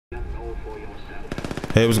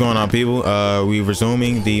Hey, what's going on, people? We're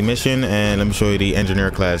resuming the mission, and let me show you the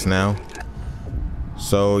engineer class now.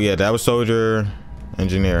 So yeah, that was soldier,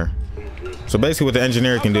 engineer. So basically what the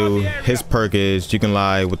engineer can do, his perk is you can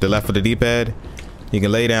lie with the left of the D-pad. You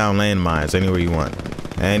can lay down landmines anywhere you want.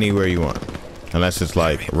 Anywhere you want. Unless it's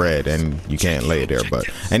like red and you can't lay it there, but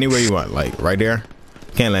anywhere you want, like right there.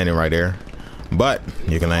 You can't land it right there, but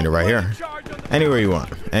you can land it right here. Anywhere you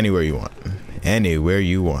want. Anywhere you want. Anywhere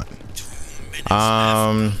you want.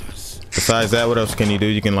 Besides that, what else can you do?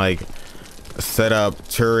 You can like set up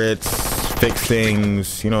turrets, fix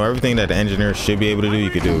things, you know, everything that the engineer should be able to do, you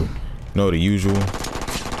could do. You know, the usual.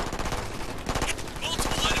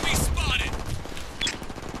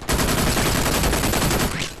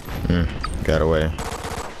 Got away.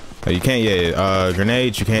 You can't, yeah,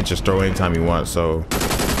 grenades you can't just throw anytime you want, so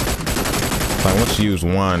like once you use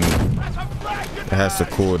one, it has to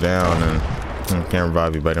cool down and can't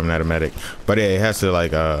revive you, but I'm not a medic. But yeah, it has to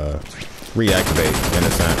like reactivate in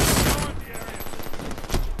a sense.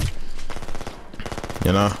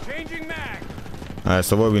 You know? Alright,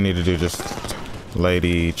 so what we need to do, just lay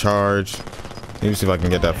the charge. Let me see if I can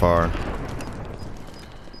get that far.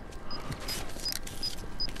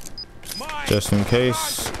 Just in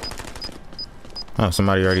case. Oh,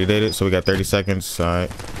 somebody already did it, so we got 30 seconds. Alright,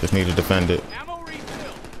 just need to defend it.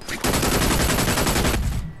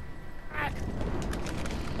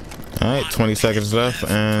 Alright, 20 seconds left,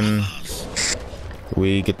 and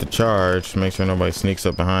we get the charge. Make sure nobody sneaks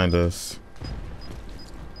up behind us.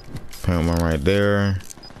 Put one right there.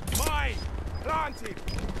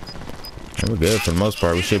 And we're good for the most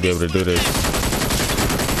part. We should be able to do this.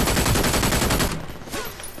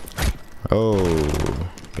 Oh,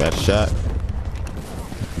 got shot.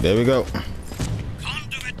 There we go.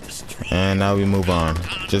 And now we move on.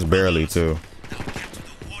 Just barely, too.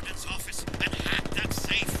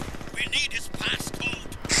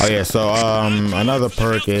 Oh yeah, so another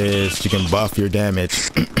perk is you can buff your damage.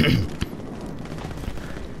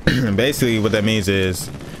 Basically what that means is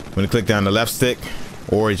when you click down the left stick,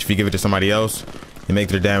 or if you give it to somebody else, you make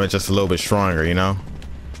their damage just a little bit stronger, you know?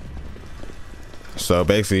 So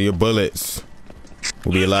basically your bullets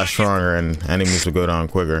will be a lot stronger and enemies will go down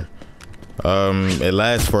quicker. It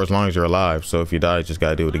lasts for as long as you're alive, so if you die you just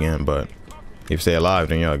gotta do it again, but if you stay alive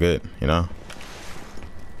then you're good, you know?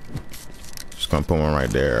 Just gonna put one right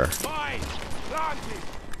there.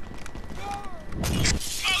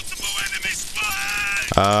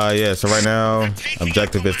 Yeah, so right now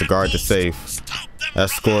objective is to guard the safe,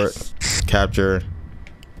 escort, capture,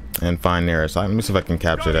 and find nearest. Let me see if I can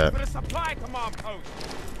capture that.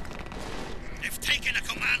 They've taken a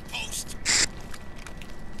command post.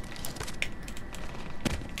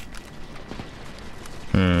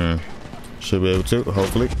 Should be able to,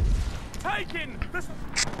 hopefully. I'm going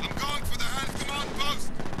for the hand command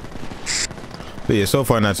post. But yeah, so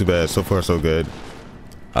far not too bad. So far so good.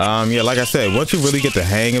 Yeah, like I said, once you really get the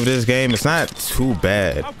hang of this game, it's not too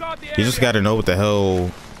bad. You just got to know what the hell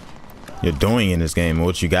you're doing in this game and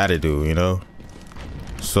what you got to do, you know?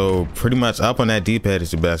 So pretty much up on that D-pad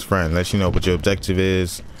is your best friend. Lets you know what your objective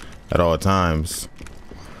is at all times.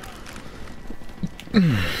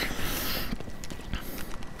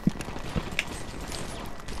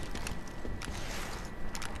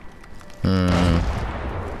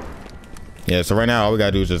 Yeah, so right now all we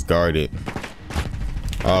gotta do is just guard it.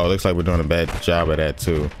 Oh, it looks like we're doing a bad job of that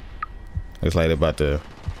too. Looks like they're about to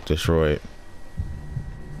destroy it.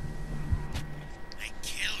 They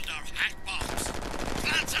killed our hack bombs.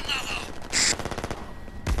 Plant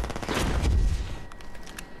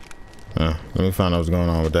another. Let me find out what's going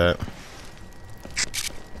on with that.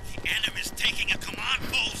 The enemy's taking a command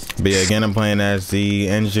post. But yeah, again, I'm playing as the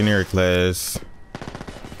engineer class.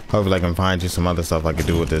 Hopefully I can find you some other stuff I could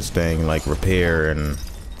do with this thing, like repair and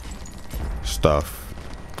stuff,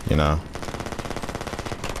 you know.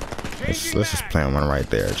 Let's just plant one right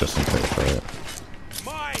there, just in case, right?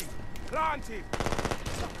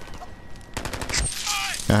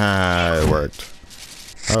 Ah, it worked.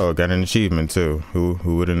 Oh, got an achievement too.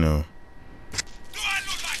 Who would have known? Do I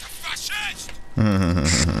look like a fascist?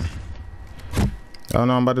 Oh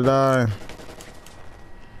no, I'm about to die.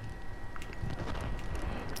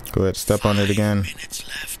 Go ahead, step on it again. 5 minutes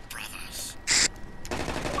left, brothers.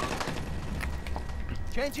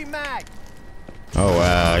 Changing mag. Oh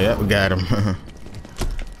wow, yep, we got him.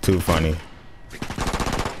 Too funny.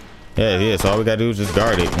 Yeah, so all we gotta do is just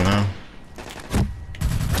guard it, you know?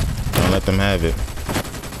 Don't let them have it.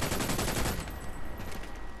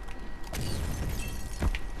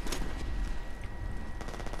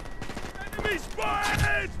 Enemy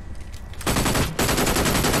spotted!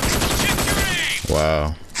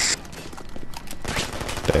 Wow.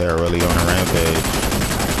 They are really on a rampage.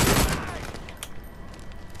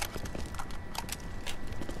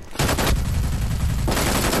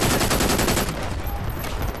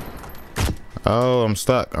 Oh, I'm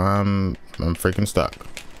stuck. I'm freaking stuck.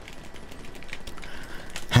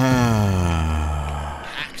 Hack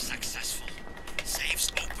successful.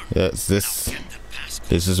 Safes open. Yes, this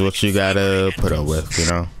is what you gotta put up with, you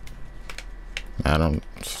know. I don't.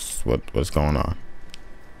 What's going on?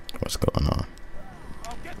 What's going on?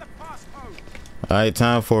 All right,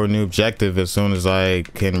 time for a new objective. As soon as I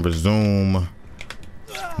can resume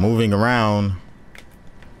moving around.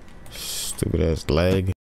 Stupid ass leg.